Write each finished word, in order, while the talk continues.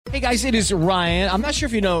Hey guys, it is Ryan. I'm not sure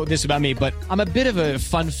if you know this about me, but I'm a bit of a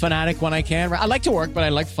fun fanatic when I can. I like to work, but I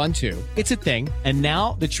like fun too. It's a thing. And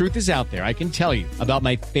now the truth is out there. I can tell you about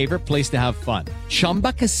my favorite place to have fun.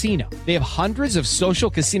 Chumba Casino. They have hundreds of social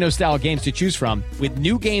casino style games to choose from with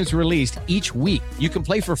new games released each week. You can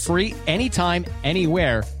play for free anytime,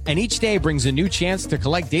 anywhere. And each day brings a new chance to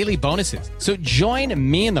collect daily bonuses. So join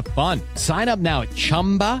me in the fun. Sign up now at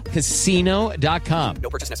ChumbaCasino.com. No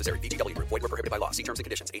purchase necessary. VGW. Void where prohibited by law. See terms and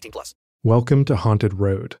conditions. 18+. Welcome to Haunted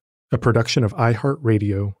Road, a production of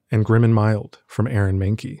iHeartRadio and Grim and Mild from Aaron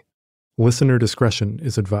Mahnke. Listener discretion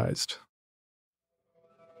is advised.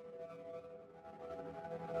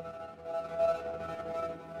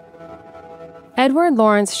 Edward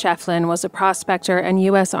Lawrence Schieffelin was a prospector and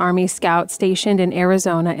U.S. Army scout stationed in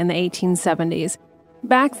Arizona in the 1870s.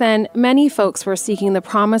 Back then, many folks were seeking the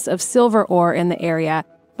promise of silver ore in the area,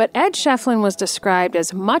 but Ed Schieffelin was described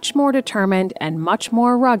as much more determined and much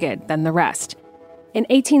more rugged than the rest. In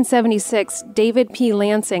 1876, David P.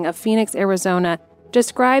 Lansing of Phoenix, Arizona,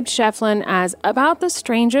 described Schieffelin as about the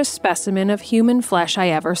strangest specimen of human flesh I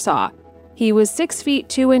ever saw. He was 6 feet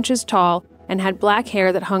 2 inches tall and had black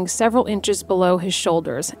hair that hung several inches below his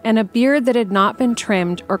shoulders, and a beard that had not been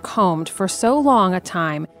trimmed or combed for so long a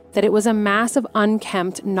time that it was a mass of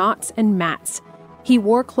unkempt knots and mats. He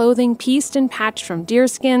wore clothing pieced and patched from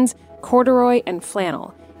deerskins, corduroy, and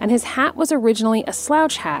flannel, and his hat was originally a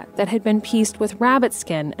slouch hat that had been pieced with rabbit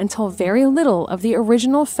skin until very little of the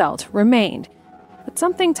original felt remained. But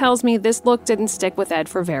something tells me this look didn't stick with Ed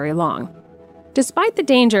for very long. Despite the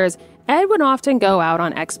dangers, Ed would often go out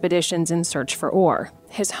on expeditions in search for ore.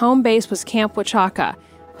 His home base was Camp Wichaka.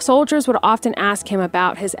 Soldiers would often ask him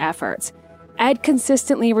about his efforts. Ed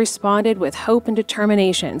consistently responded with hope and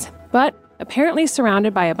determinations, but apparently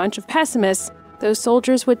surrounded by a bunch of pessimists, those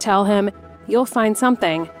soldiers would tell him, "You'll find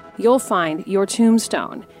something. You'll find your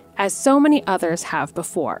tombstone," as so many others have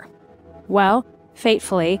before. Well,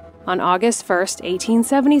 fatefully, on August 1st,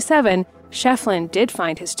 1877, Schieffelin did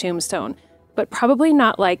find his tombstone, but probably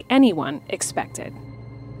not like anyone expected.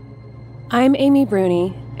 I'm Amy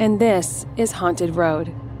Bruni, and this is Haunted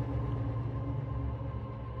Road.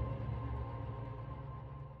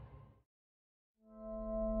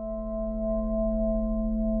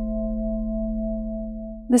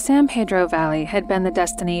 The San Pedro Valley had been the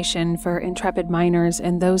destination for intrepid miners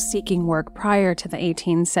and those seeking work prior to the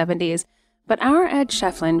 1870s, but our Ed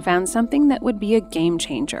Schieffelin found something that would be a game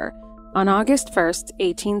changer. On August 1st,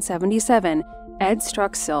 1877, Ed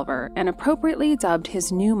struck silver and appropriately dubbed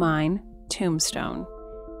his new mine Tombstone.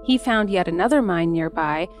 He found yet another mine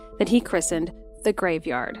nearby that he christened the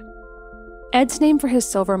Graveyard. Ed's name for his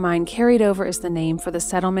silver mine carried over as the name for the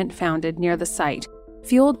settlement founded near the site,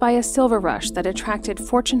 fueled by a silver rush that attracted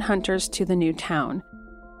fortune hunters to the new town.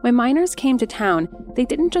 When miners came to town, they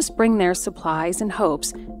didn't just bring their supplies and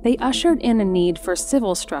hopes, they ushered in a need for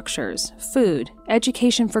civil structures, food,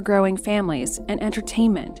 education for growing families, and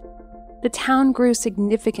entertainment. The town grew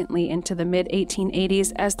significantly into the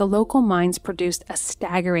mid-1880s as the local mines produced a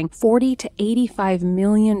staggering $40 to $85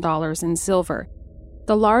 million in silver,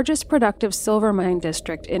 the largest productive silver mine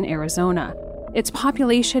district in Arizona. Its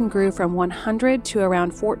population grew from 100 to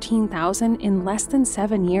around 14,000 in less than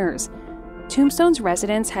 7 years. Tombstone's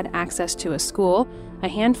residents had access to a school, a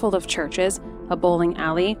handful of churches, a bowling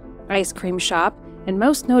alley, ice cream shop, and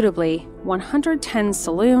most notably, 110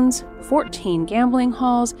 saloons, 14 gambling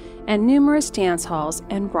halls, and numerous dance halls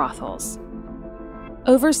and brothels.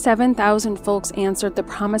 Over 7,000 folks answered the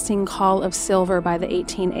promising call of silver by the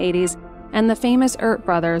 1880s, and the famous Earp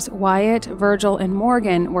brothers, Wyatt, Virgil, and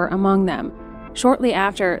Morgan, were among them. Shortly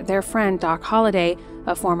after, their friend Doc Holliday,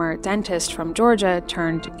 a former dentist from Georgia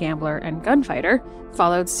turned gambler and gunfighter,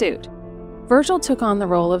 followed suit. Virgil took on the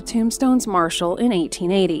role of Tombstone's marshal in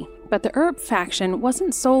 1880, but the Earp faction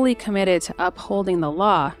wasn't solely committed to upholding the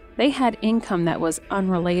law. They had income that was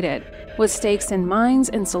unrelated, with stakes in mines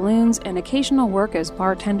and saloons and occasional work as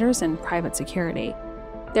bartenders and private security.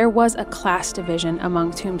 There was a class division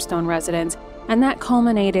among Tombstone residents, and that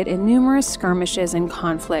culminated in numerous skirmishes and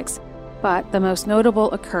conflicts. But the most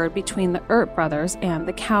notable occurred between the Earp brothers and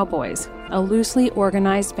the Cowboys, a loosely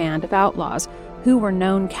organized band of outlaws who were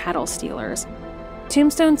known cattle stealers.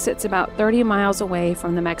 Tombstone sits about 30 miles away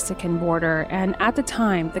from the Mexican border, and at the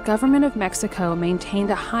time, the government of Mexico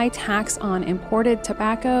maintained a high tax on imported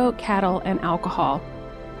tobacco, cattle, and alcohol.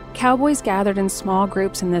 Cowboys gathered in small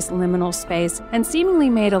groups in this liminal space and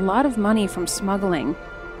seemingly made a lot of money from smuggling.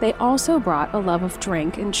 They also brought a love of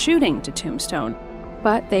drink and shooting to Tombstone.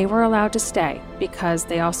 But they were allowed to stay because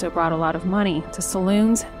they also brought a lot of money to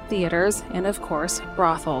saloons, theaters, and of course,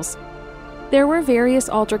 brothels. There were various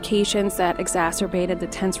altercations that exacerbated the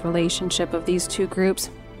tense relationship of these two groups,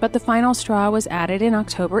 but the final straw was added in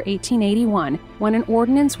October 1881 when an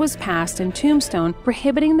ordinance was passed in Tombstone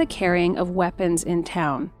prohibiting the carrying of weapons in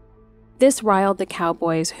town. This riled the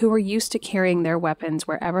cowboys, who were used to carrying their weapons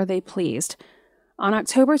wherever they pleased. On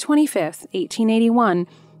October 25, 1881,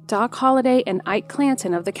 Doc Holliday and Ike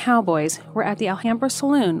Clanton of the Cowboys were at the Alhambra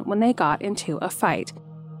Saloon when they got into a fight.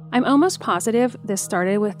 I'm almost positive this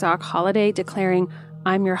started with Doc Holliday declaring,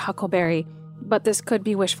 "I'm your huckleberry," but this could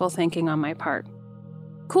be wishful thinking on my part.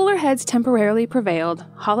 Cooler heads temporarily prevailed.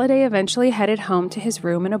 Holliday eventually headed home to his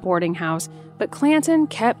room in a boarding house, but Clanton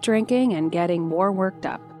kept drinking and getting more worked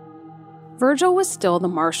up. Virgil was still the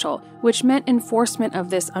marshal, which meant enforcement of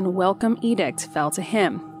this unwelcome edict fell to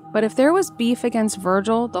him. But if there was beef against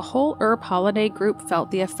Virgil, the whole Earp Holliday group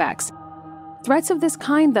felt the effects. Threats of this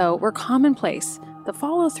kind, though, were commonplace. The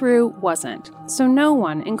follow-through wasn't, so no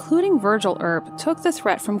one, including Virgil Earp, took the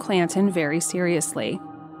threat from Clanton very seriously.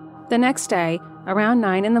 The next day, around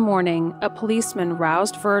 9 in the morning, a policeman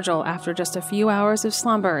roused Virgil after just a few hours of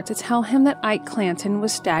slumber to tell him that Ike Clanton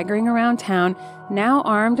was staggering around town, now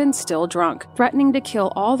armed and still drunk, threatening to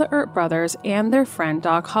kill all the Earp brothers and their friend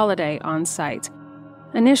Doc Holliday on sight.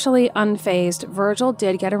 Initially unfazed, Virgil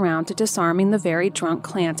did get around to disarming the very drunk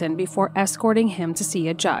Clanton before escorting him to see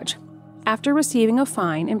a judge. After receiving a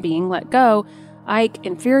fine and being let go, Ike,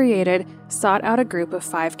 infuriated, sought out a group of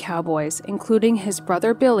 5 cowboys, including his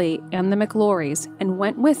brother Billy and the McLaurys, and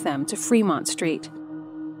went with them to Fremont Street.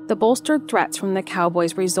 The bolstered threats from the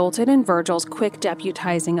cowboys resulted in Virgil's quick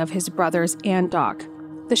deputizing of his brothers and Doc.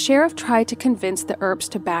 The sheriff tried to convince the Earps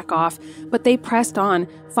to back off, but they pressed on,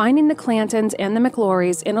 finding the Clantons and the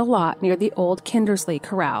McLaurys in a lot near the old Kindersley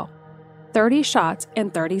Corral. 30 shots,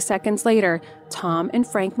 and 30 seconds later, Tom and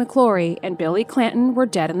Frank McLaury and Billy Clanton were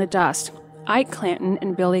dead in the dust. Ike Clanton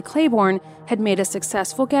and Billy Claiborne had made a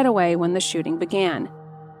successful getaway when the shooting began.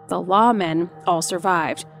 The lawmen all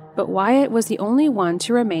survived, but Wyatt was the only one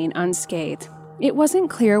to remain unscathed. It wasn't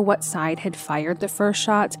clear what side had fired the first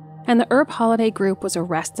shot, and the Earp Holliday group was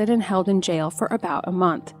arrested and held in jail for about a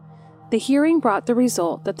month. The hearing brought the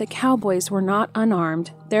result that the cowboys were not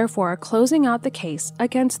unarmed, therefore closing out the case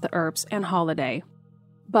against the Earps and Holliday.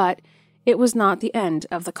 But it was not the end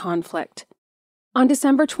of the conflict. On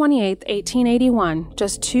December 28, 1881,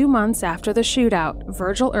 just 2 months after the shootout,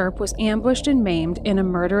 Virgil Earp was ambushed and maimed in a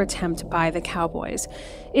murder attempt by the cowboys.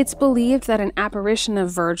 It's believed that an apparition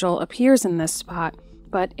of Virgil appears in this spot,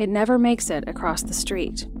 but it never makes it across the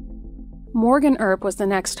street. Morgan Earp was the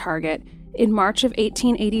next target. In March of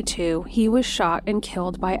 1882, he was shot and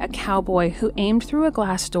killed by a cowboy who aimed through a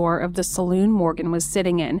glass door of the saloon Morgan was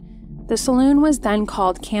sitting in. The saloon was then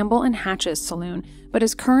called Campbell and Hatch's Saloon, but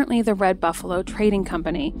is currently the Red Buffalo Trading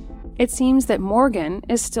Company. It seems that Morgan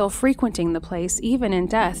is still frequenting the place even in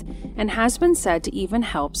death, and has been said to even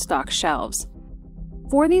help stock shelves.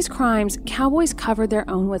 For these crimes, cowboys covered their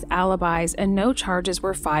own with alibis and no charges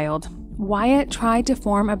were filed. Wyatt tried to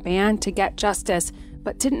form a band to get justice,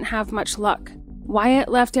 but didn't have much luck. Wyatt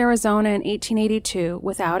left Arizona in 1882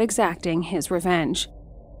 without exacting his revenge.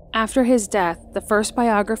 After his death, the first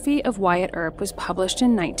biography of Wyatt Earp was published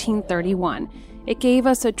in 1931. It gave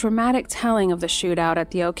us a dramatic telling of the shootout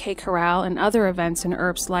at the OK Corral and other events in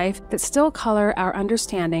Earp's life that still color our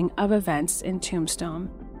understanding of events in Tombstone.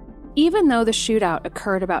 Even though the shootout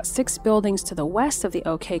occurred about 6 buildings to the west of the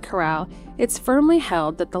OK Corral, it's firmly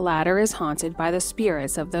held that the latter is haunted by the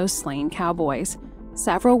spirits of those slain cowboys.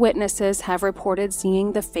 Several witnesses have reported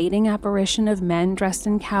seeing the fading apparition of men dressed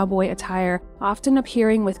in cowboy attire, often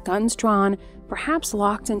appearing with guns drawn, perhaps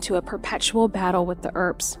locked into a perpetual battle with the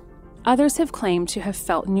Earps. Others have claimed to have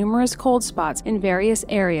felt numerous cold spots in various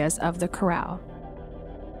areas of the corral.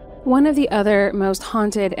 One of the other most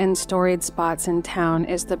haunted and storied spots in town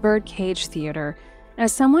is the Birdcage Theater.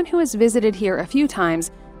 As someone who has visited here a few times,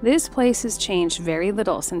 this place has changed very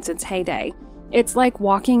little since its heyday. It's like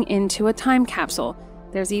walking into a time capsule.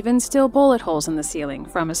 There's even still bullet holes in the ceiling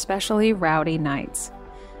from especially rowdy nights.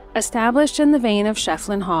 Established in the vein of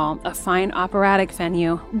Shefflin Hall, a fine operatic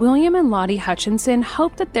venue, William and Lottie Hutchinson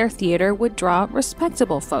hoped that their theater would draw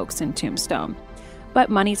respectable folks in Tombstone. But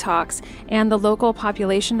money talks, and the local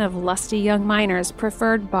population of lusty young miners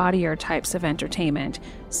preferred bawdier types of entertainment,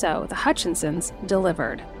 so the Hutchinsons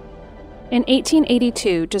delivered. In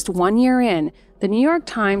 1882, just 1 year in, the New York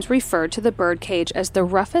Times referred to the Birdcage as the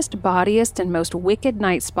roughest, bawdiest, and most wicked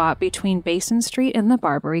night spot between Basin Street and the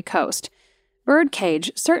Barbary Coast.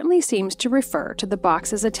 Birdcage certainly seems to refer to the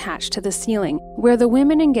boxes attached to the ceiling, where the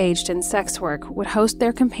women engaged in sex work would host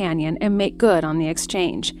their companion and make good on the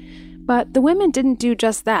exchange. But the women didn't do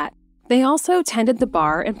just that. They also tended the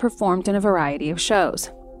bar and performed in a variety of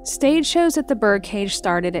shows. Stage shows at the Birdcage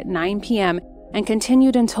started at 9 p.m. and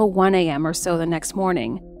continued until 1 a.m. or so the next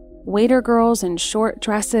morning. Waiter girls in short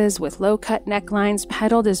dresses with low-cut necklines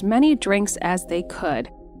peddled as many drinks as they could.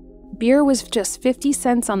 Beer was just 50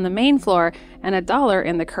 cents on the main floor and $1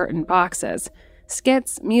 in the curtained boxes.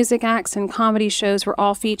 Skits, music acts, and comedy shows were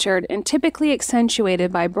all featured and typically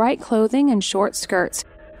accentuated by bright clothing and short skirts.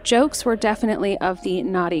 Jokes were definitely of the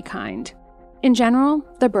naughty kind. In general,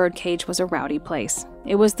 the Birdcage was a rowdy place.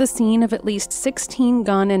 It was the scene of at least 16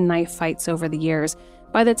 gun and knife fights over the years.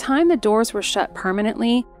 By the time the doors were shut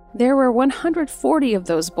permanently, there were 140 of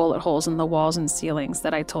those bullet holes in the walls and ceilings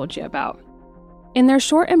that I told you about. In their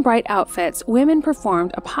short and bright outfits, women performed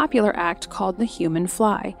a popular act called the Human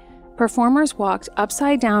Fly. Performers walked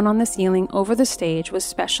upside down on the ceiling over the stage with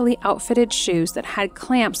specially outfitted shoes that had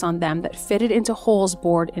clamps on them that fitted into holes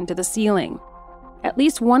bored into the ceiling. At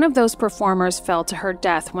least one of those performers fell to her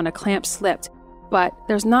death when a clamp slipped, but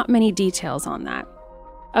there's not many details on that.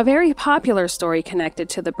 A very popular story connected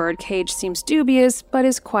to the Birdcage seems dubious, but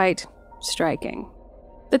is quite striking.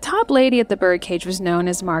 The top lady at the Birdcage was known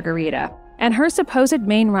as Margarita, and her supposed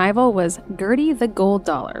main rival was Gertie the Gold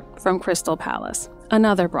Dollar from Crystal Palace,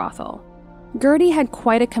 another brothel. Gertie had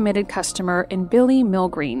quite a committed customer in Billy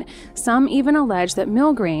Milgreen. Some even allege that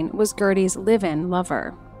Milgreen was Gertie's live-in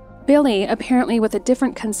lover. Billy, apparently with a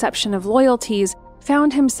different conception of loyalties,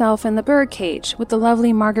 found himself in the Birdcage with the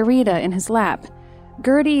lovely Margarita in his lap.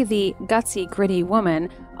 Gertie, the gutsy, gritty woman,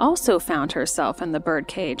 also found herself in the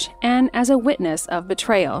Birdcage, and as a witness of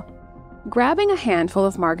betrayal. Grabbing a handful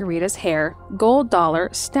of Margarita's hair, Gold Dollar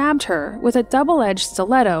stabbed her with a double-edged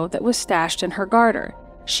stiletto that was stashed in her garter.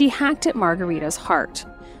 She hacked at Margarita's heart.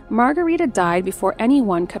 Margarita died before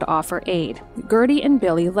anyone could offer aid. Gertie and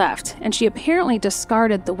Billy left, and she apparently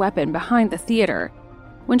discarded the weapon behind the theater.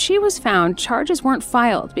 When she was found, charges weren't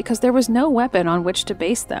filed because there was no weapon on which to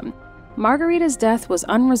base them. Margarita's death was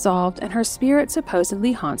unresolved, and her spirit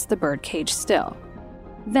supposedly haunts the Birdcage still.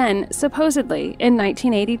 Then, supposedly, in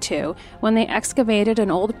 1982, when they excavated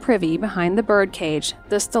an old privy behind the Birdcage,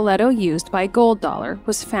 the stiletto used by Gold Dollar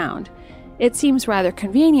was found. It seems rather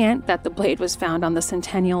convenient that the blade was found on the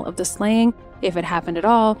centennial of the slaying, if it happened at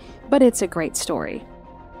all, but it's a great story.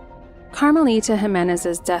 Carmelita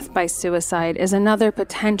Jimenez's death by suicide is another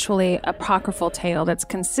potentially apocryphal tale that's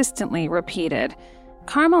consistently repeated.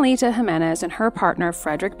 Carmelita Jimenez and her partner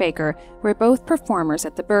Frederick Baker were both performers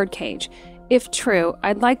at the Birdcage. If true,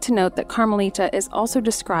 I'd like to note that Carmelita is also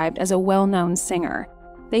described as a well-known singer.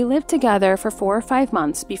 They lived together for 4 or 5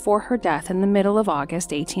 months before her death in the middle of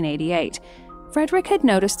August 1888. Frederick had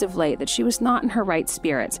noticed of late that she was not in her right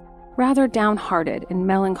spirits, rather downhearted and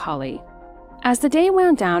melancholy. As the day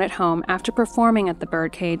wound down at home after performing at the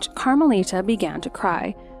Birdcage, Carmelita began to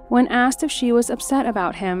cry. When asked if she was upset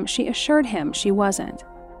about him, she assured him she wasn't.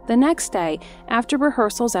 The next day, after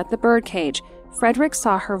rehearsals at the Birdcage, Frederick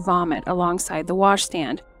saw her vomit alongside the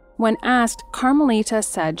washstand. When asked, Carmelita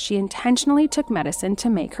said she intentionally took medicine to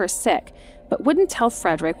make her sick, but wouldn't tell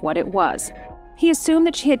Frederick what it was. He assumed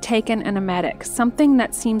that she had taken an emetic, something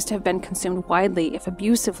that seems to have been consumed widely, if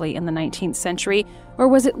abusively, in the 19th century, or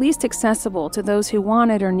was at least accessible to those who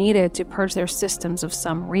wanted or needed to purge their systems of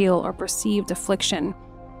some real or perceived affliction.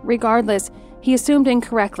 Regardless, he assumed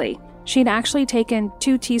incorrectly. She'd actually taken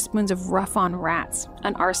 2 teaspoons of Rough-on-Rats,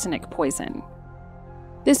 an arsenic poison.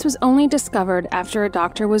 This was only discovered after a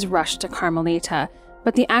doctor was rushed to Carmelita,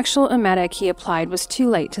 but the actual emetic he applied was too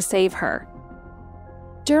late to save her.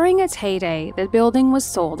 During its heyday, the building was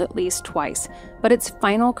sold at least twice, but its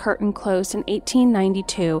final curtain closed in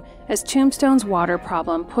 1892 as Tombstone's water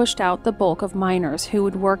problem pushed out the bulk of miners who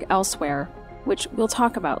would work elsewhere, which we'll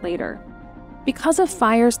talk about later. Because of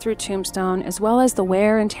fires through Tombstone, as well as the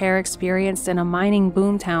wear and tear experienced in a mining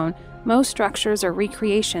boomtown, most structures are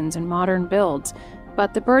recreations and modern builds.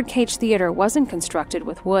 But the Birdcage Theater wasn't constructed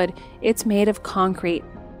with wood, it's made of concrete,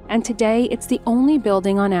 and today it's the only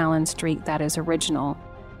building on Allen Street that is original.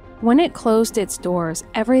 When it closed its doors,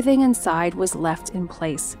 everything inside was left in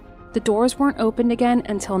place. The doors weren't opened again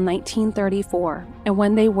until 1934, and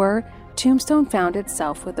when they were, Tombstone found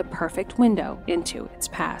itself with a perfect window into its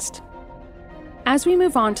past. As we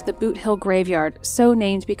move on to the Boot Hill Graveyard, so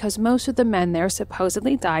named because most of the men there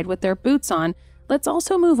supposedly died with their boots on, let's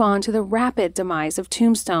also move on to the rapid demise of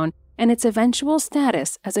Tombstone and its eventual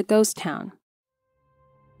status as a ghost town.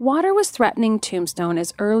 Water was threatening Tombstone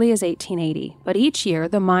as early as 1880, but each year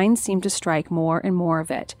the mines seemed to strike more and more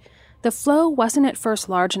of it. The flow wasn't at first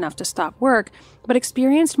large enough to stop work, but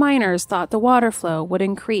experienced miners thought the water flow would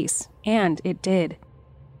increase, and it did.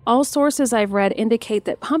 All sources I've read indicate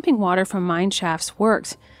that pumping water from mine shafts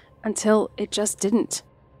worked, until it just didn't.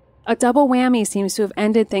 A double whammy seems to have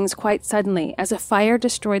ended things quite suddenly as a fire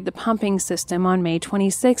destroyed the pumping system on May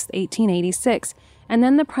 26, 1886, and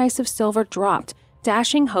then the price of silver dropped,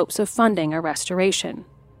 dashing hopes of funding a restoration.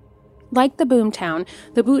 Like the boomtown,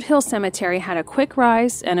 the Boot Hill Cemetery had a quick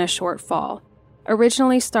rise and a short fall.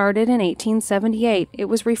 Originally started in 1878, it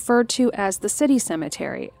was referred to as the City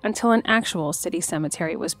Cemetery until an actual city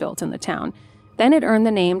cemetery was built in the town. Then it earned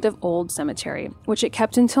the name of Old Cemetery, which it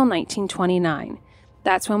kept until 1929.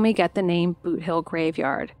 That's when we get the name Boot Hill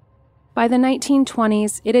Graveyard. By the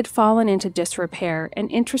 1920s, it had fallen into disrepair,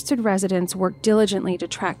 and interested residents worked diligently to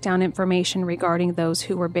track down information regarding those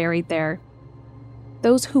who were buried there.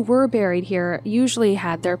 Those who were buried here usually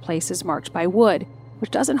had their places marked by wood, which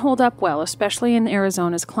doesn't hold up well, especially in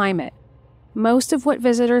Arizona's climate. Most of what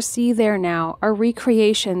visitors see there now are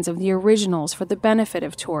recreations of the originals for the benefit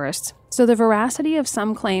of tourists, so the veracity of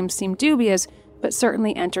some claims seem dubious, but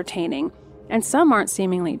certainly entertaining, and some aren't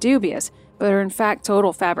seemingly dubious, but are in fact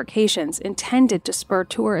total fabrications intended to spur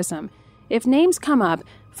tourism. If names come up,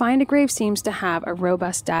 Find a Grave seems to have a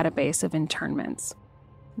robust database of internments.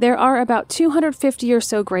 There are about 250 or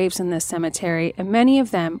so graves in this cemetery, and many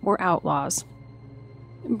of them were outlaws.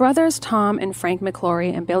 Brothers Tom and Frank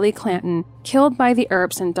McClory and Billy Clanton, killed by the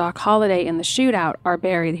Earps and Doc Holliday in the shootout, are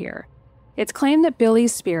buried here. It's claimed that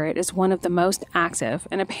Billy's spirit is one of the most active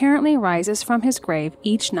and apparently rises from his grave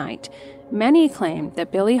each night. Many claim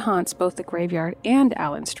that Billy haunts both the graveyard and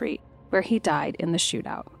Allen Street, where he died in the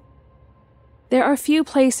shootout. There are few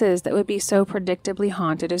places that would be so predictably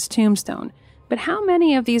haunted as Tombstone, but how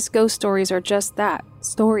many of these ghost stories are just that,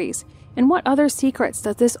 stories? And what other secrets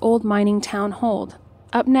does this old mining town hold?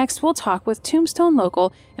 Up next, we'll talk with Tombstone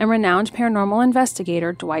local and renowned paranormal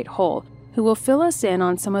investigator Dwight Hull, who will fill us in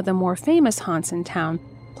on some of the more famous haunts in town,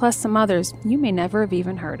 plus some others you may never have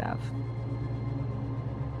even heard of.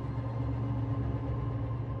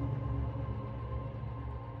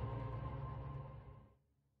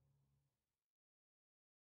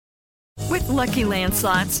 With Lucky Land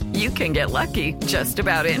Slots, you can get lucky just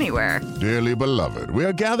about anywhere. Dearly beloved, we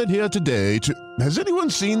are gathered here today to... Has anyone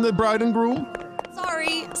seen the bride and groom?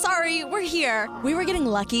 Sorry, we're here. We were getting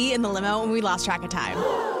lucky in the limo and we lost track of time.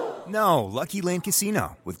 No, Lucky Land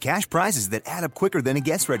Casino, with cash prizes that add up quicker than a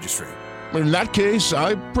guest registry. In that case,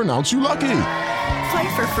 I pronounce you lucky.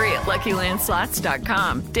 Play for free at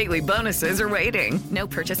LuckyLandSlots.com. Daily bonuses are waiting. No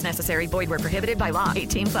purchase necessary. Void where prohibited by law.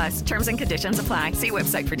 18+. Terms and conditions apply. See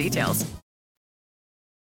website for details.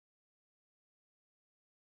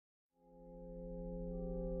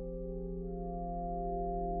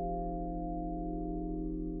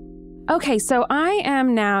 Okay, so I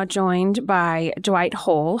am now joined by Dwight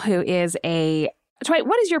Hull, who is Dwight,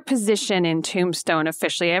 what is your position in Tombstone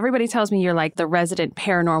officially? Everybody tells me you're like the resident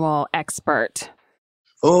paranormal expert.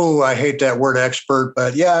 Oh, I hate that word expert,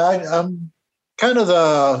 but yeah, I'm kind of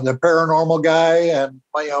the paranormal guy. And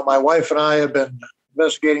my wife and I have been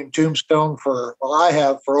investigating Tombstone for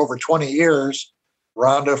over 20 years.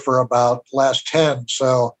 Rhonda for about last 10.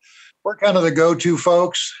 So we're kind of the go-to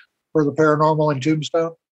folks for the paranormal in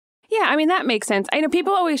Tombstone. Yeah, I mean, that makes sense. I know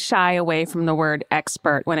people always shy away from the word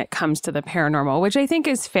expert when it comes to the paranormal, which I think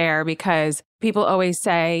is fair because people always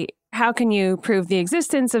say, how can you prove the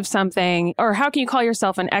existence of something? Or how can you call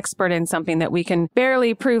yourself an expert in something that we can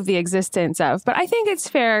barely prove the existence of? But I think it's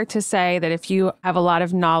fair to say that if you have a lot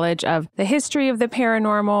of knowledge of the history of the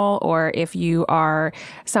paranormal, or if you are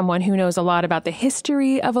someone who knows a lot about the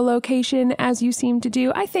history of a location, as you seem to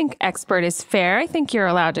do, I think expert is fair. I think you're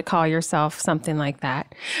allowed to call yourself something like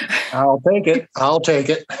that. I'll take it.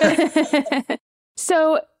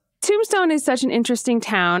 So Tombstone is such an interesting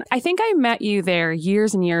town. I think I met you there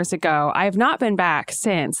years and years ago. I have not been back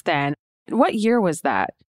since then. What year was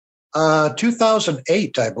that?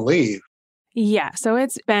 2008, I believe. Yeah, so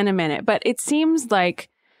it's been a minute, but it seems like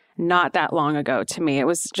not that long ago to me. It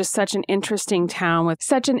was just such an interesting town with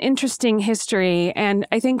such an interesting history. And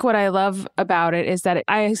I think what I love about it is that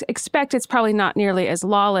I expect it's probably not nearly as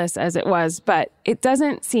lawless as it was, but it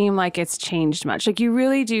doesn't seem like it's changed much. Like you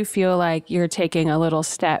really do feel like you're taking a little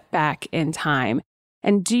step back in time.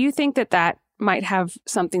 And do you think that that might have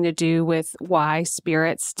something to do with why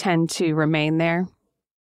spirits tend to remain there?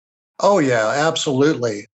 Oh, yeah,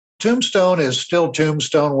 absolutely. Tombstone is still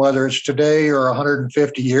Tombstone, whether it's today or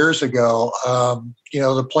 150 years ago.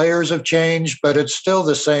 The players have changed, but it's still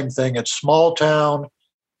the same thing. It's small town.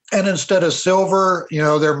 And instead of silver,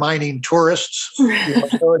 they're mining tourists.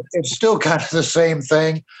 So it's still kind of the same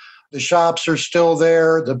thing. The shops are still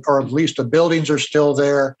there, or at least the buildings are still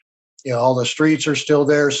there. All the streets are still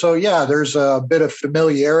there. So, yeah, there's a bit of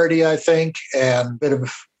familiarity, I think, and a bit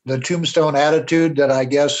of the Tombstone attitude that I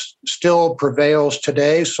guess still prevails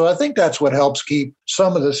today. So I think that's what helps keep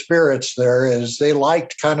some of the spirits there, is they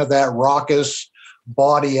liked kind of that raucous,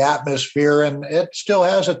 bawdy atmosphere, and it still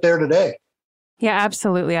has it there today. Yeah,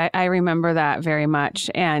 absolutely. I remember that very much.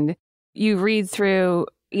 And you read through,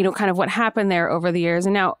 kind of what happened there over the years.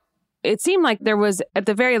 And now it seemed like there was, at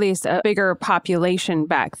the very least, a bigger population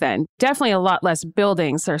back then. Definitely a lot less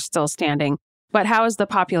buildings are still standing. But how has the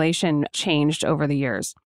population changed over the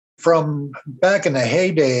years? From back in the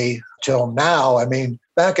heyday till now, I mean,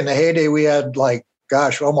 back in the heyday, we had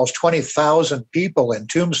almost 20,000 people in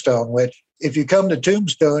Tombstone, which if you come to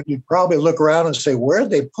Tombstone, you'd probably look around and say, where'd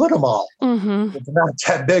they put them all? Mm-hmm. It's not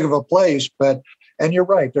that big of a place, and you're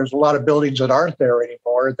right, there's a lot of buildings that aren't there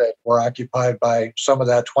anymore that were occupied by some of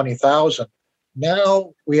that 20,000.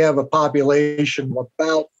 Now we have a population of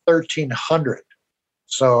about 1,300.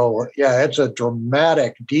 So, yeah, it's a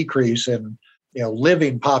dramatic decrease in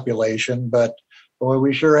living population, but boy,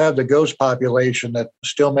 we sure have the ghost population that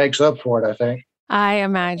still makes up for it, I think. I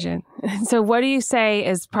imagine. So what do you say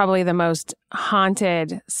is probably the most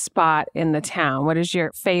haunted spot in the town? What is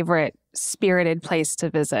your favorite spirited place to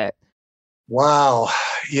visit? Wow.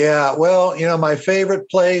 Yeah. Well, my favorite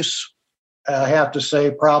place, I have to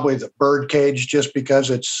say probably the Birdcage, just because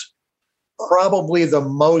it's probably the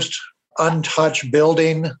most untouched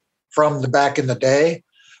building from the back in the day.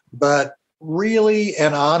 But really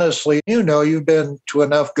and honestly, you've been to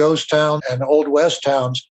enough ghost towns and Old West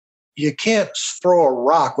towns. You can't throw a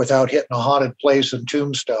rock without hitting a haunted place in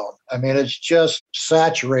Tombstone. I mean, it's just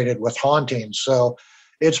saturated with hauntings. So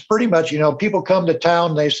it's pretty much, people come to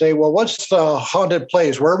town and they say, well, what's the haunted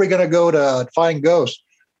place? Where are we going to go to find ghosts?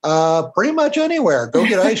 Pretty much anywhere. Go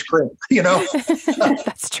get ice cream,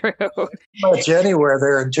 That's true. Pretty much anywhere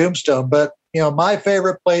there in Tombstone. But, my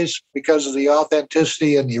favorite place, because of the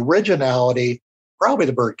authenticity and the originality, probably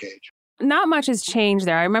the Birdcage. Not much has changed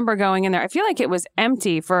there. I remember going in there. I feel like it was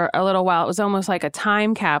empty for a little while. It was almost like a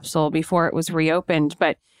time capsule before it was reopened.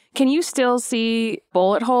 But can you still see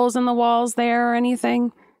bullet holes in the walls there or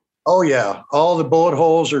anything? Oh, yeah. All the bullet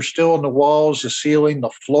holes are still in the walls, the ceiling,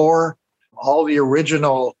 the floor. All the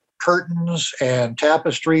original curtains and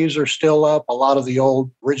tapestries are still up. A lot of the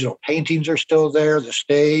old original paintings are still there, the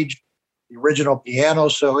stage, the original piano.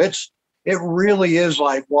 So it really is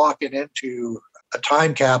like walking into a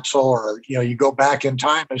time capsule, or, you go back in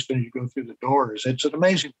time as soon as you go through the doors. It's an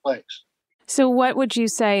amazing place. So what would you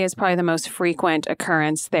say is probably the most frequent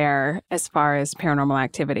occurrence there as far as paranormal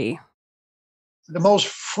activity? The most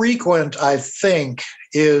frequent, I think,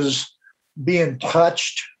 is being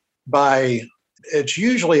touched by, it's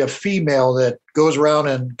usually a female that goes around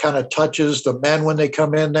and kind of touches the men when they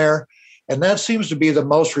come in there. And that seems to be the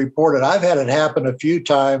most reported. I've had it happen a few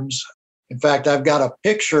times. In fact, I've got a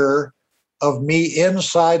picture of me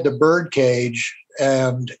inside the Birdcage,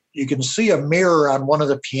 and you can see a mirror on one of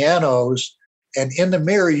the pianos, and in the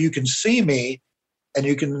mirror you can see me, and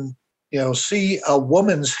you can see a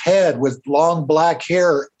woman's head with long black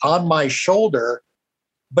hair on my shoulder,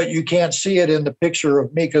 but you can't see it in the picture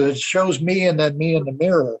of me because it shows me and then me in the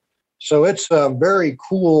mirror. So it's a very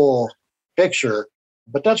cool picture,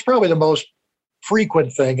 but that's probably the most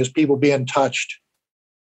frequent thing, is people being touched.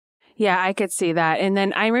 Yeah, I could see that. And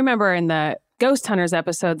then I remember in the Ghost Hunters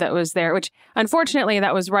episode that was there, which unfortunately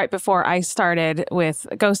that was right before I started with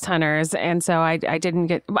Ghost Hunters. And so I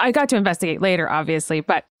got to investigate later, obviously,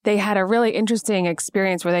 but they had a really interesting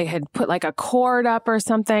experience where they had put like a cord up or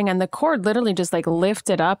something, and the cord literally just like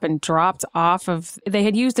lifted up and dropped off of, they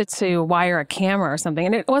had used it to wire a camera or something.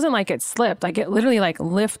 And it wasn't like it slipped, like it literally like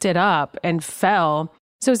lifted up and fell.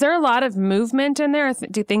 So is there a lot of movement in there?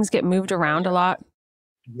 Do things get moved around a lot?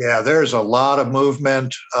 Yeah, there's a lot of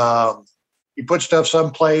movement. You put stuff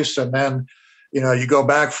someplace and then, you go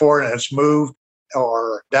back for it and it's moved.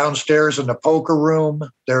 Or downstairs in the poker room,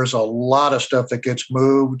 there's a lot of stuff that gets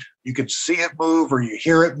moved. You can see it move or you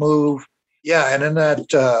hear it move. Yeah, and in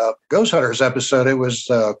that Ghost Hunters episode, it was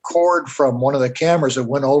the cord from one of the cameras that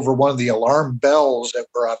went over one of the alarm bells that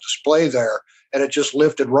were on display there, and it just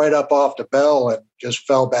lifted right up off the bell and just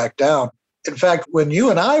fell back down. In fact, when you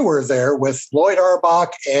and I were there with Lloyd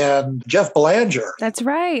Arbach and Jeff Belanger. That's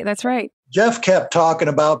right. Jeff kept talking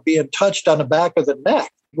about being touched on the back of the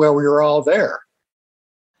neck while we were all there.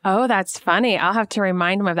 Oh, that's funny. I'll have to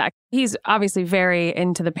remind him of that. He's obviously very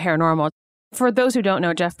into the paranormal. For those who don't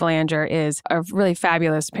know, Jeff Belanger is a really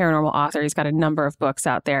fabulous paranormal author. He's got a number of books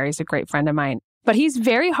out there. He's a great friend of mine. But he's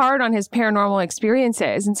very hard on his paranormal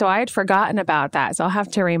experiences. And so I had forgotten about that. So I'll have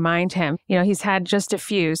to remind him. He's had just a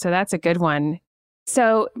few. So that's a good one.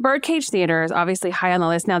 So Birdcage Theater is obviously high on the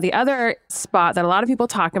list. Now, the other spot that a lot of people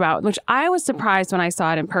talk about, which I was surprised when I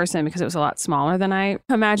saw it in person because it was a lot smaller than I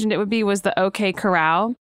imagined it would be, was the OK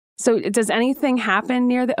Corral. So does anything happen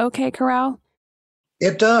near the OK Corral?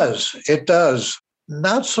 It does. It does.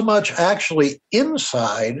 Not so much actually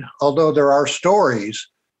inside, although there are stories,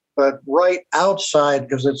 but right outside,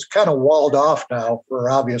 because it's kind of walled off now for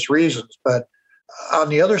obvious reasons. But on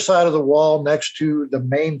the other side of the wall, next to the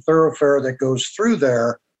main thoroughfare that goes through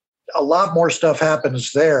there, a lot more stuff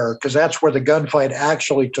happens there because that's where the gunfight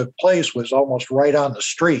actually took place, was almost right on the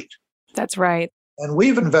street. That's right. And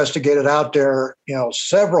we've investigated out there,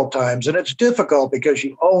 several times, and it's difficult because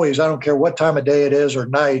you always, I don't care what time of day it is or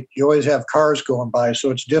night, you always have cars going by,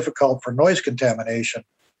 so it's difficult for noise contamination.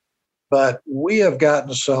 But we have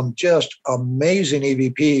gotten some just amazing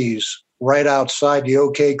EVPs right outside the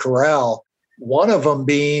OK Corral. One of them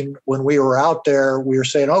being, when we were out there, we were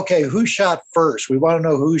saying, okay, who shot first? We want to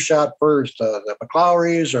know who shot first, the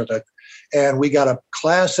McClowrys and we got a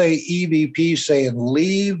Class A EVP saying,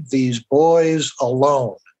 leave these boys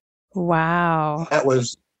alone. Wow. That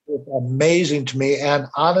was amazing to me. And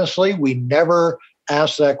honestly, we never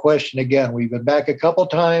asked that question again. We've been back a couple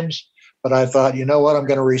times, but I thought, you know what, I'm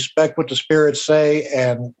going to respect what the spirits say,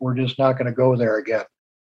 and we're just not going to go there again.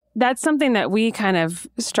 That's something that we kind of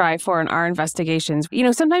strive for in our investigations.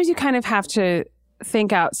 Sometimes you kind of have to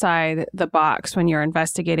think outside the box when you're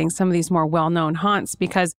investigating some of these more well-known haunts,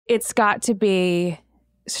 because it's got to be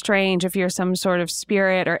strange if you're some sort of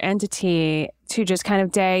spirit or entity to just kind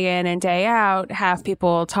of day in and day out have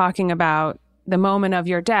people talking about the moment of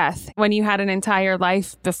your death when you had an entire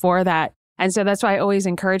life before that. And so that's why I always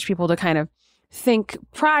encourage people to kind of think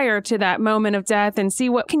prior to that moment of death and see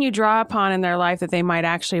what can you draw upon in their life that they might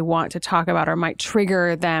actually want to talk about or might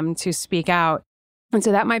trigger them to speak out. And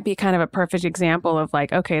so that might be kind of a perfect example of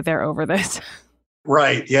like, okay, they're over this.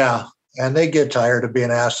 Right. Yeah. And they get tired of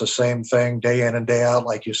being asked the same thing day in and day out,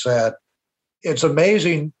 like you said. It's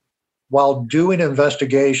amazing while doing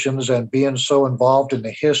investigations and being so involved in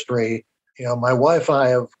the history, my wife and I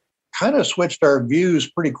have kind of switched our views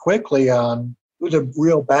pretty quickly on who the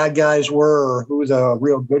real bad guys were or who the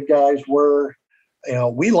real good guys were.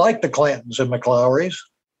 We like the Clantons and McClowrys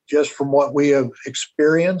just from what we have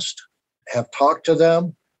experienced, have talked to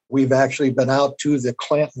them. We've actually been out to the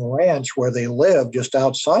Clanton Ranch where they live just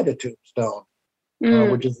outside of Tombstone,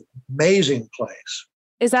 which is an amazing place.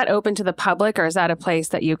 Is that open to the public, or is that a place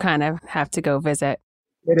that you kind of have to go visit?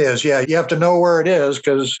 It is, yeah. You have to know where it is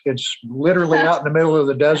because it's literally out in the middle of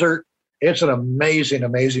the desert. It's an amazing,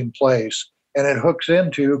 amazing place. And it hooks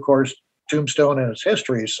into, of course, Tombstone and its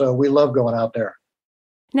history. So we love going out there.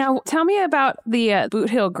 Now, tell me about the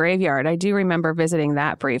Boot Hill Graveyard. I do remember visiting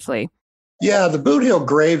that briefly. Yeah, the Boot Hill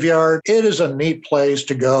Graveyard, it is a neat place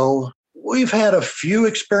to go. We've had a few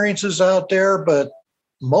experiences out there, but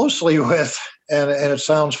mostly with, and it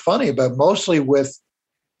sounds funny, but mostly with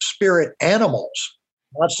spirit animals,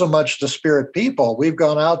 not so much the spirit people. We've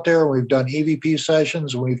gone out there, we've done EVP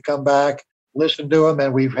sessions, and we've come back, listened to them,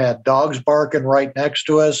 and we've had dogs barking right next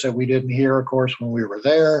to us that we didn't hear, of course, when we were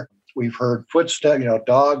there. We've heard footsteps,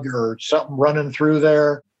 dog or something running through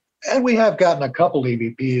there. And we have gotten a couple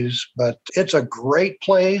EVPs, but it's a great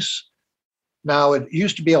place. Now, it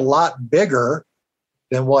used to be a lot bigger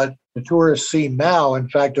than what the tourists see now. In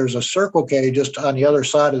fact, there's a Circle K just on the other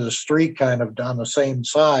side of the street, kind of on the same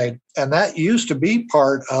side. And that used to be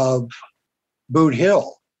part of Boot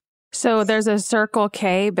Hill. So there's a Circle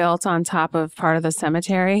K built on top of part of the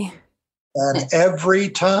cemetery? And every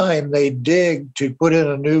time they dig to put in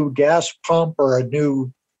a new gas pump or a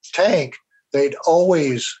new tank, they'd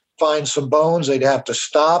always find some bones. They'd have to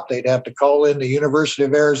stop. They'd have to call in the University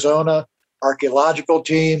of Arizona archaeological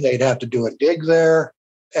team. They'd have to do a dig there.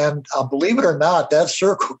 And believe it or not, that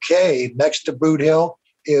Circle K next to Boot Hill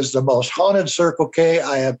is the most haunted Circle K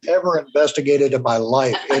I have ever investigated in my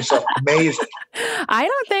life. It's amazing. I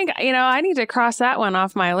don't think, I need to cross that one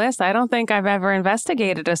off my list. I don't think I've ever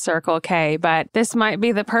investigated a Circle K, but this might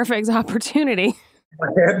be the perfect opportunity.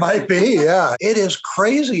 It might be, yeah. It is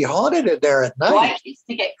crazy haunted in there at night. Right, used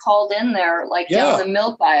to get called in there, down the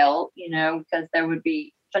milk aisle, because there would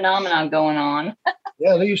be phenomena going on.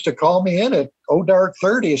 Yeah, they used to call me in at dark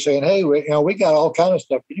 30 saying, hey, we got all kind of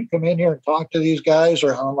stuff. Can you come in here and talk to these guys?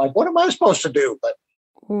 Or I'm like, what am I supposed to do? But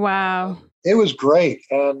wow. It was great.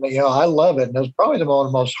 And, I love it. And it was probably one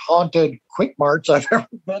of the most haunted Quick Marts I've ever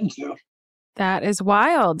been to. That is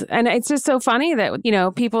wild. And it's just so funny that,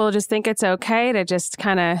 people just think it's okay to just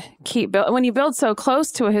kind of keep building. When you build so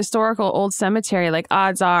close to a historical old cemetery, like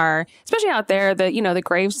odds are, especially out there, the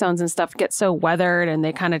gravestones and stuff get so weathered and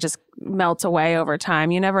they kind of just melt away over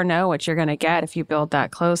time. You never know what you're going to get if you build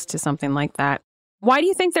that close to something like that. Why do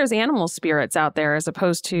you think there's animal spirits out there as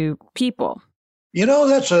opposed to people?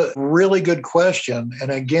 That's a really good question.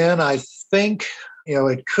 And again, I think,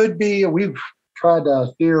 it could be, we've tried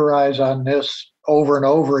to theorize on this over and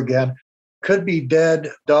over again. Could be dead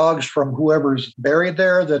dogs from whoever's buried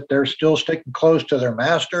there, that they're still sticking close to their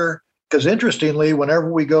master. Because interestingly,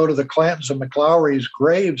 whenever we go to the Clantons and McLaury's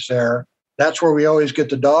graves there, that's where we always get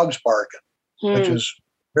the dogs barking, which is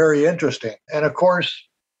very interesting. And of course,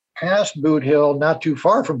 past Boot Hill, not too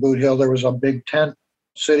far from Boot Hill, there was a big tent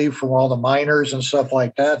city from all the miners and stuff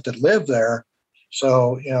like that lived there.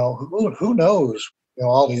 So, who knows?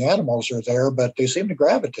 All the animals are there, but they seem to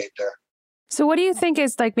gravitate there. So what do you think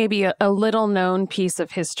is like maybe a little known piece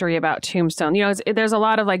of history about Tombstone? There's a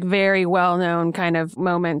lot of like very well known kind of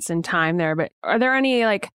moments in time there, but are there any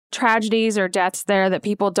like tragedies or deaths there that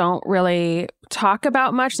people don't really talk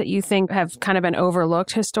about much that you think have kind of been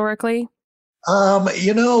overlooked historically?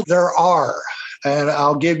 There are. And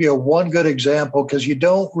I'll give you one good example because you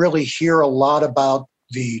don't really hear a lot about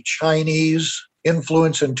the Chinese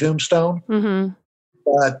influence in Tombstone. Mm-hmm.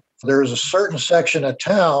 But there's a certain section of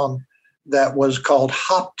town that was called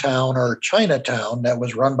Hoptown or Chinatown that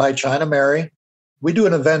was run by China Mary. We do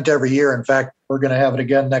an event every year. In fact, we're going to have it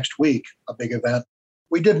again next week, a big event.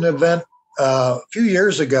 We did an event a few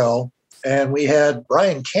years ago, and we had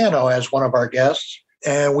Brian Cano as one of our guests.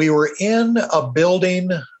 And we were in a building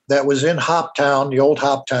that was in Hoptown, the old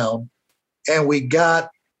Hoptown, and we got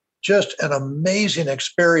just an amazing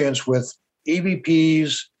experience with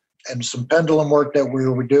EVPs and some pendulum work that we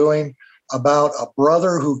were doing about a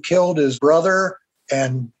brother who killed his brother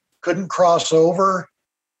and couldn't cross over,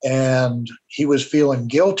 and he was feeling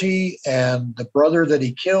guilty, and the brother that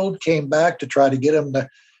he killed came back to try to get him to,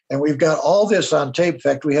 and we've got all this on tape. In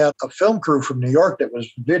fact, we had a film crew from New York that was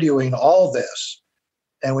videoing all this,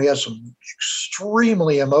 and we had some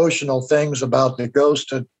extremely emotional things about the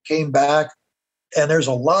ghost that came back, and there's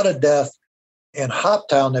a lot of death in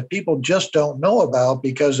Hoptown that people just don't know about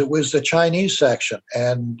because it was the Chinese section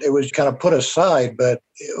and it was kind of put aside, but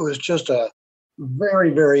it was just a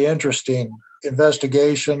very, very interesting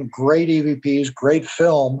investigation, great EVPs, great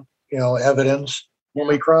film, evidence. When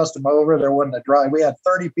we crossed them over, there wasn't a dry. We had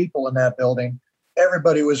 30 people in that building.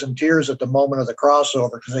 Everybody was in tears at the moment of the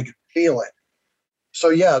crossover because they could feel it. So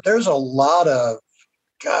yeah, there's a lot of,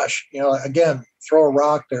 again, throw a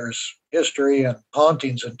rock, there's history and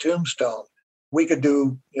hauntings in Tombstone. We could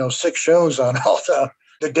do, 6 shows on all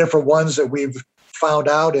the different ones that we've found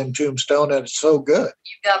out in Tombstone, and it's so good.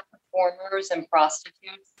 You've got performers and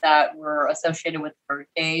prostitutes that were associated with the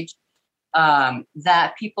birdcage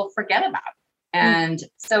that people forget about. And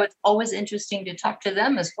so it's always interesting to talk to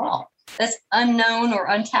them as well. That's unknown or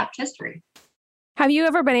untapped history. Have you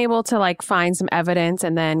ever been able to like find some evidence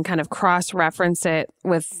and then kind of cross-reference it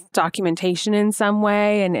with documentation in some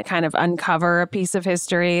way and kind of uncover a piece of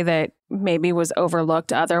history that maybe was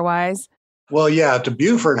overlooked otherwise? Well, yeah, at the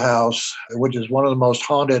Buford House, which is one of the most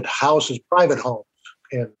haunted houses, private homes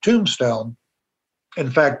in Tombstone.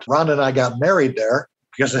 In fact, Rhonda and I got married there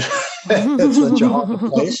because it's such a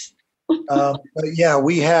haunted place. But yeah,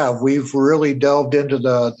 we've really delved into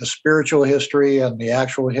the spiritual history and the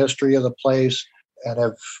actual history of the place, and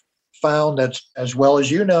have found that, as well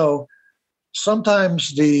as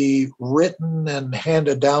sometimes the written and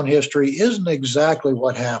handed down history isn't exactly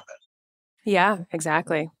what happened. Yeah,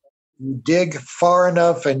 exactly. You dig far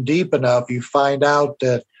enough and deep enough, you find out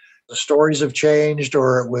that the stories have changed,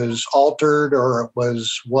 or it was altered, or it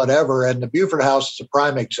was whatever. And the Buford House is a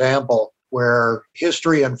prime example where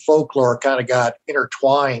history and folklore kind of got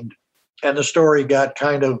intertwined, and the story got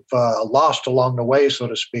kind of lost along the way, so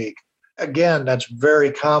to speak. Again, that's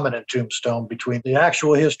very common in Tombstone. Between the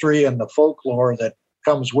actual history and the folklore that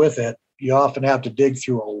comes with it, you often have to dig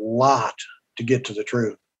through a lot to get to the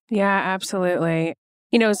truth. Yeah, absolutely.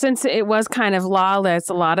 Since it was kind of lawless,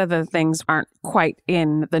 a lot of the things aren't quite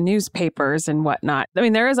in the newspapers and whatnot. I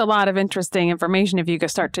mean, there is a lot of interesting information if you could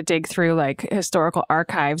start to dig through like historical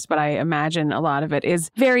archives, but I imagine a lot of it is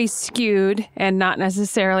very skewed and not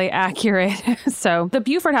necessarily accurate. So the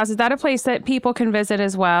Buford House, is that a place that people can visit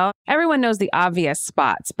as well? Everyone knows the obvious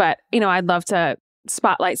spots, but, I'd love to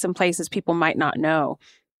spotlight some places people might not know.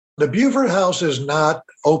 The Buford House is not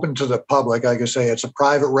open to the public. Like I say, it's a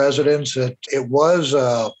private residence. It was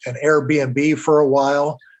an Airbnb for a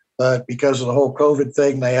while, but because of the whole COVID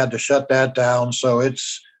thing, they had to shut that down. So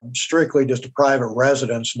it's strictly just a private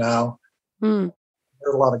residence now. Mm.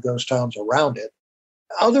 There are a lot of ghost towns around it.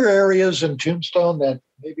 Other areas in Tombstone that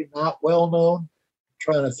maybe not well known, I'm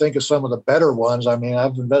trying to think of some of the better ones. I mean,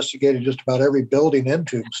 I've investigated just about every building in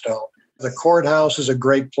Tombstone. The courthouse is a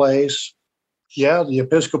great place. Yeah, the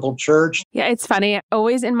Episcopal Church. Yeah, it's funny.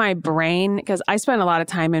 Always in my brain, because I spent a lot of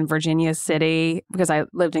time in Virginia City because I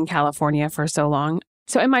lived in California for so long.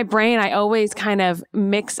 So in my brain, I always kind of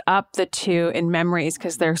mix up the two in memories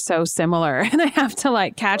because they're so similar. And I have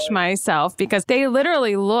to catch myself because they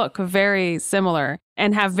literally look very similar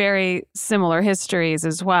and have very similar histories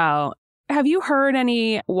as well. Have you heard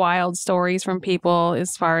any wild stories from people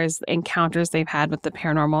as far as encounters they've had with the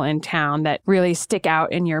paranormal in town that really stick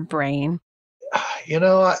out in your brain?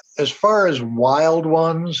 As far as wild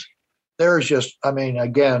ones, there's just,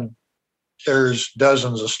 again, there's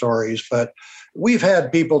dozens of stories, but we've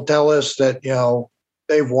had people tell us that,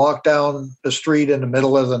 they've walked down the street in the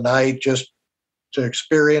middle of the night just to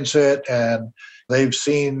experience it. And they've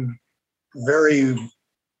seen very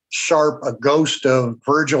sharp a ghost of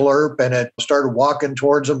Virgil Earp, and it started walking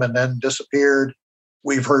towards them and then disappeared.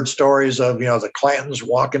 We've heard stories of, the Clantons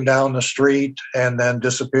walking down the street and then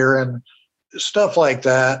disappearing, stuff like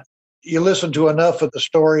that. You listen to enough of the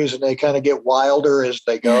stories and they kind of get wilder as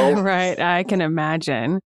they go. Right. I can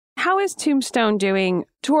imagine. How is Tombstone doing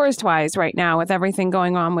tourist-wise right now with everything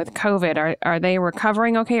going on with COVID? Are they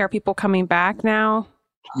recovering okay? Are people coming back now?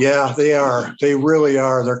 Yeah, they are. They really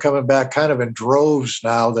are. They're coming back kind of in droves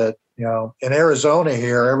now that, in Arizona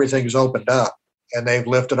here, everything's opened up and they've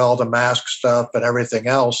lifted all the mask stuff and everything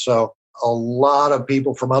else. So a lot of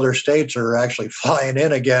people from other states are actually flying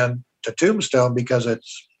in again to Tombstone because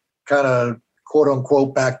it's kind of quote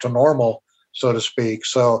unquote back to normal, so to speak.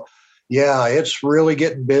 So yeah, it's really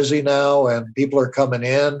getting busy now and people are coming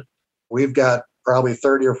in. We've got probably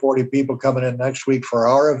 30 or 40 people coming in next week for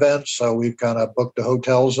our event. So we've kind of booked the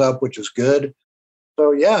hotels up, which is good.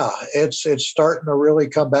 So yeah, it's starting to really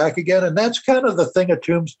come back again. And that's kind of the thing of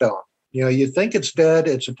Tombstone. You think it's dead.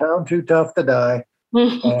 It's a town too tough to die.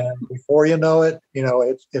 And before you know it,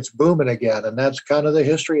 it's booming again. And that's kind of the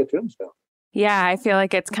history of Tombstone. Yeah, I feel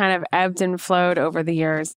like it's kind of ebbed and flowed over the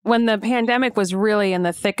years. When the pandemic was really in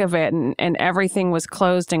the thick of it and everything was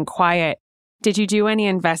closed and quiet, did you do any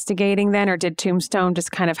investigating then, or did Tombstone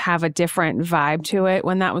just kind of have a different vibe to it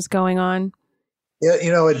when that was going on? Yeah,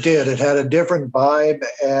 it did. It had a different vibe,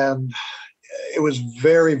 and it was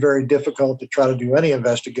very, very difficult to try to do any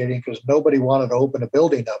investigating because nobody wanted to open a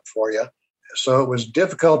building up for you. So it was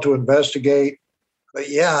difficult to investigate. But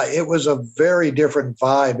yeah, it was a very different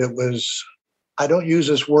vibe. It was, I don't use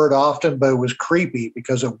this word often, but it was creepy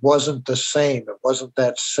because it wasn't the same. It wasn't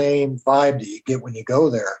that same vibe that you get when you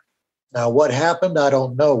go there. Now, what happened, I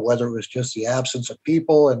don't know, whether it was just the absence of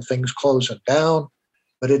people and things closing down,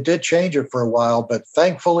 but it did change it for a while. But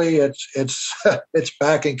thankfully, it's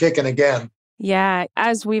back and kicking again. Yeah,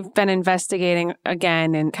 as we've been investigating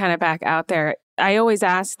again and kind of back out there, I always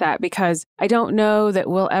ask that because I don't know that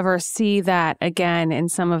we'll ever see that again in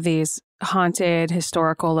some of these haunted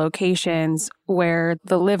historical locations where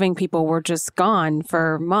the living people were just gone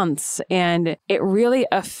for months. And it really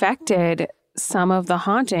affected some of the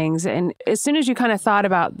hauntings. And as soon as you kind of thought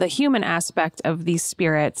about the human aspect of these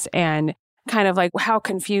spirits and kind of like how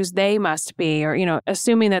confused they must be, or,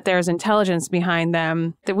 assuming that there's intelligence behind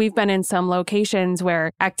them, that we've been in some locations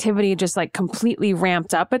where activity just completely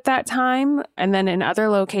ramped up at that time. And then in other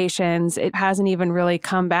locations, it hasn't even really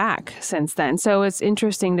come back since then. So it's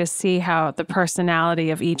interesting to see how the personality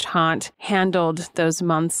of each haunt handled those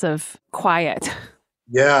months of quiet.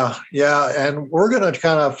 Yeah. And we're going to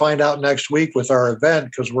kind of find out next week with our event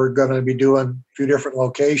because we're going to be doing a few different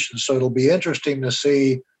locations. So it'll be interesting to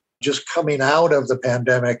see just coming out of the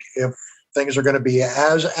pandemic if things are going to be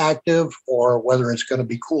as active or whether it's going to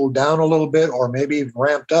be cooled down a little bit or maybe even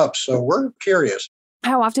ramped up. So we're curious.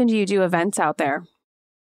 How often do you do events out there?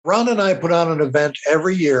 Ron and I put on an event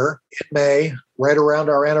every year in May, right around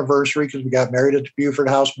our anniversary because we got married at the Buford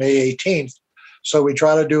House May 18th. So we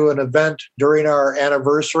try to do an event during our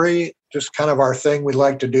anniversary, just kind of our thing we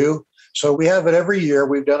like to do. So we have it every year.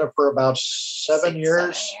 We've done it for about 7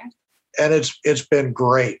 years. And it's been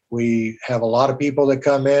great. We have a lot of people that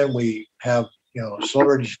come in. We have,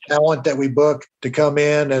 celebrity talent that we book to come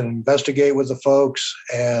in and investigate with the folks.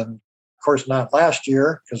 And of course, not last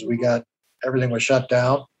year because everything was shut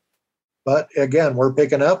down. But again, we're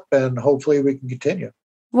picking up and hopefully we can continue.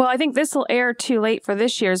 Well, I think this will air too late for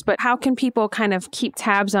this year's, but how can people kind of keep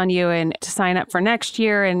tabs on you and to sign up for next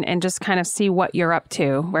year and just kind of see what you're up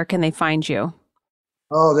to? Where can they find you?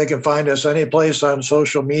 Oh, they can find us any place on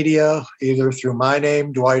social media, either through my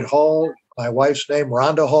name, Dwight Hall, my wife's name,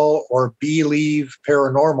 Rhonda Hull, or Believe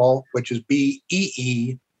Paranormal, which is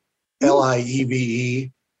BEELIEVE,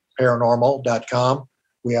 paranormal.com.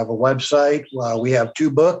 We have a website. We have 2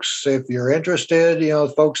 books. If you're interested,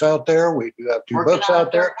 folks out there, we do have 2 books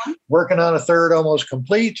out there. Working on a 3rd, almost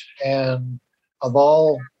complete. And of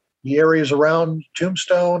all the areas around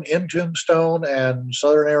Tombstone, in Tombstone, and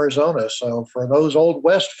Southern Arizona. So for those Old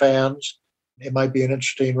West fans, it might be an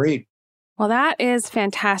interesting read. Well, that is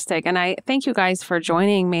fantastic. And I thank you guys for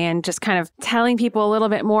joining me and just kind of telling people a little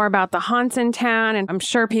bit more about the haunts in town. And I'm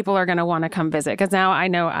sure people are going to want to come visit because now I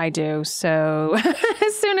know I do. So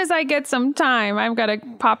as soon as I get some time, I've got to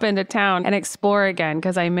pop into town and explore again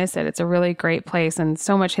because I miss it. It's a really great place and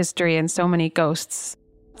so much history and so many ghosts.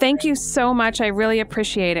 Thank you so much. I really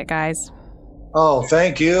appreciate it, guys. Oh,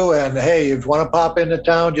 thank you. And hey, if you want to pop into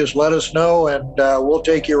town, just let us know and we'll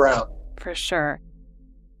take you around. For sure.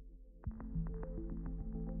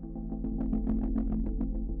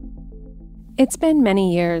 It's been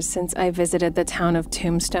many years since I visited the town of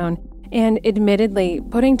Tombstone, and admittedly,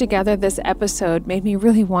 putting together this episode made me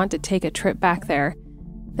really want to take a trip back there.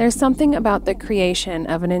 There's something about the creation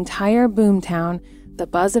of an entire boomtown, the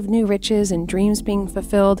buzz of new riches and dreams being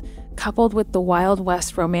fulfilled, coupled with the Wild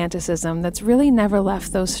West romanticism that's really never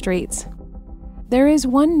left those streets. There is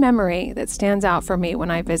one memory that stands out for me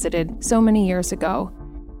when I visited so many years ago.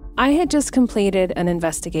 I had just completed an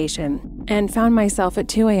investigation and found myself at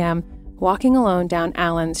 2 a.m. walking alone down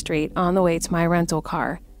Allen Street on the way to my rental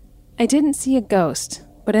car. I didn't see a ghost,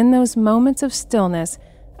 but in those moments of stillness,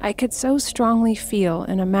 I could so strongly feel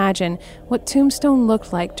and imagine what Tombstone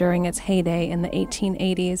looked like during its heyday in the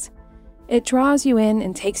 1880s. It draws you in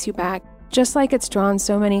and takes you back, just like it's drawn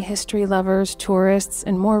so many history lovers, tourists,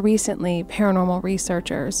 and more recently, paranormal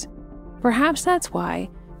researchers. Perhaps that's why,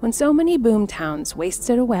 when so many boomtowns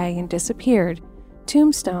wasted away and disappeared,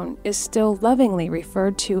 Tombstone is still lovingly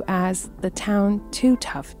referred to as the town too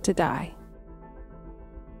tough to die.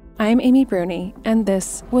 I'm Amy Bruni, and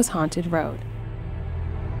this was Haunted Road.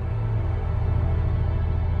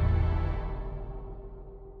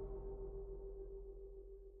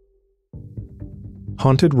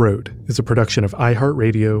 Haunted Road is a production of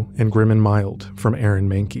iHeartRadio and Grim and Mild from Aaron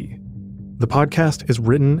Mahnke. The podcast is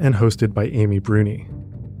written and hosted by Amy Bruni.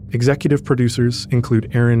 Executive producers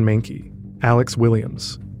include Aaron Mahnke, Alex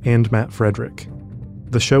Williams, and Matt Frederick.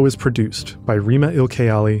 The show is produced by Rima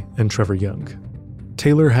Ilkayali and Trevor Young.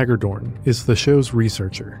 Taylor Hagerdorn is the show's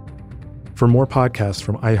researcher. For more podcasts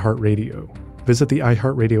from iHeartRadio, visit the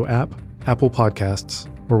iHeartRadio app, Apple Podcasts,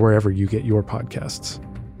 or wherever you get your podcasts.